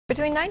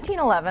Between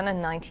 1911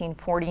 and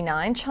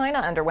 1949, China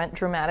underwent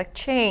dramatic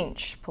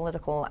change.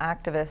 Political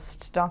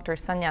activist Dr.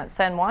 Sun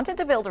Yat-sen wanted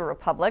to build a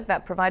republic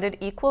that provided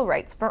equal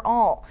rights for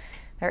all.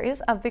 There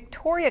is a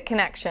Victoria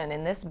connection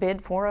in this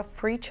bid for a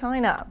free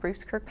China.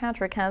 Bruce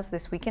Kirkpatrick has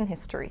This Week in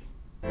History.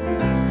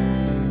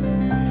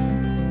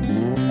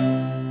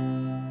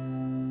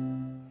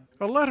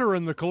 A letter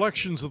in the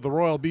collections of the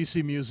Royal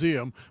BC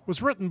Museum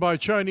was written by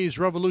Chinese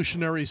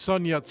revolutionary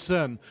Sun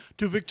Yat-sen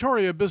to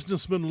Victoria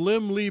businessman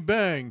Lim Li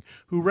Bang,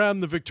 who ran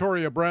the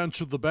Victoria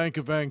branch of the Bank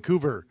of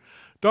Vancouver.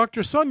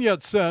 Dr. Sun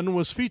Yat-sen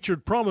was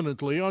featured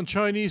prominently on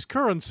Chinese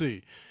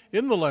currency.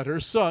 In the letter,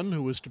 Sun,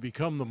 who is to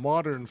become the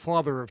modern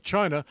father of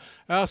China,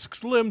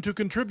 asks Lim to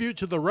contribute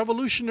to the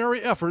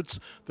revolutionary efforts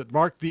that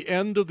marked the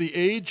end of the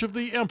age of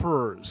the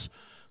emperors.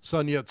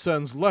 Sun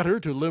Yat-sen's letter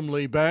to Lim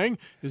Li Bang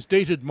is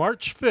dated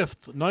March 5,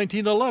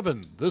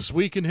 1911, This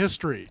Week in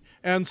History,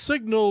 and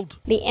signaled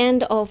the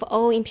end of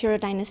all imperial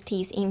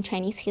dynasties in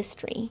Chinese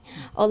history.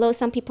 Although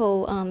some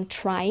people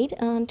tried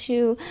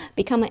to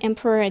become an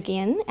emperor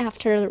again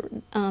after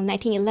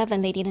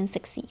 1911, they didn't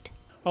succeed.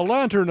 A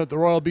lantern at the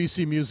Royal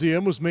BC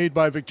Museum was made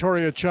by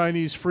Victoria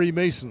Chinese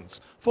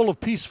Freemasons, full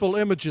of peaceful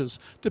images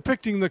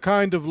depicting the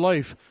kind of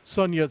life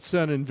Sun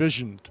Yat-sen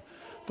envisioned.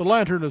 The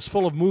lantern is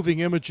full of moving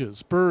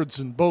images, birds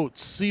and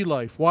boats, sea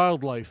life,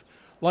 wildlife,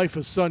 life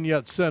as Sun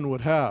Yat-sen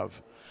would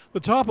have.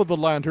 The top of the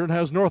lantern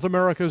has North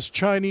America's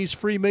Chinese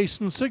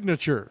Freemason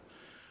signature.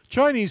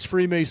 Chinese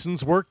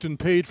Freemasons worked and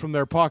paid from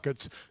their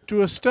pockets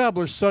to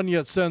establish Sun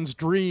Yat-sen's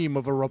dream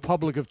of a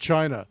Republic of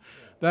China.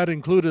 That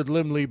included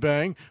Lim Li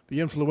Bang, the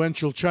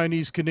influential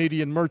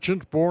Chinese-Canadian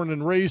merchant born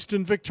and raised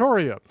in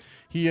Victoria.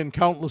 He and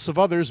countless of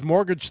others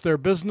mortgaged their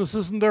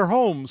businesses and their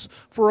homes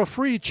for a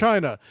free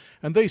China,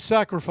 and they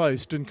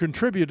sacrificed and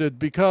contributed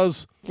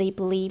because they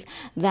believe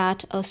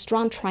that a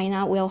strong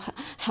China will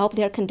help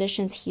their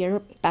conditions here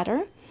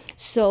better.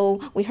 So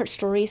we heard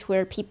stories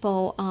where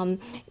people,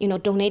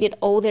 donated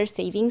all their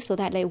savings so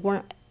that they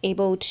weren't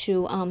able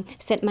to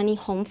send money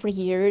home for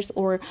years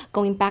or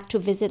going back to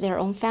visit their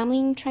own family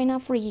in China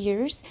for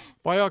years.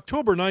 By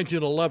October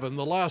 1911,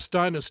 the last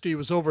dynasty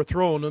was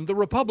overthrown and the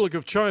Republic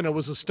of China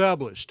was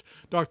established.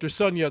 Dr.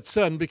 Sun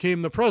Yat-sen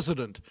became the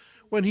president.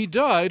 When he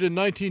died in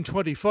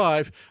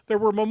 1925, there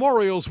were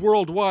memorials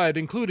worldwide,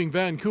 including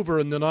Vancouver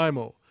and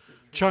Nanaimo.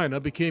 China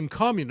became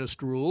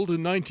communist-ruled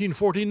in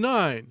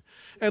 1949,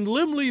 and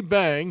Lim Li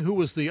Bang, who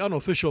was the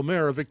unofficial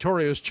mayor of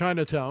Victoria's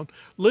Chinatown,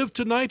 lived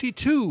to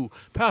 92,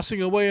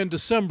 passing away in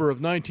December of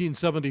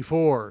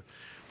 1974.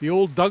 The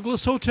old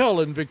Douglas Hotel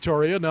in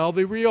Victoria, now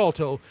the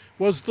Rialto,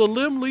 was the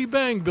Lim Li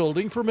Bang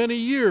building for many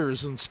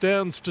years and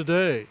stands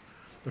today.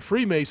 The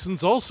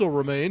Freemasons also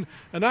remain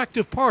an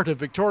active part of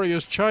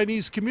Victoria's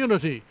Chinese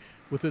community,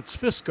 with its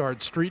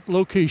Fiskard Street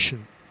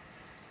location.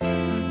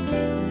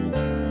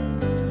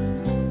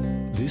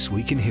 This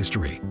Week in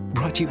History,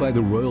 brought to you by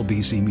the Royal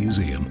BC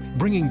Museum,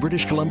 bringing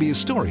British Columbia's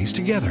stories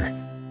together.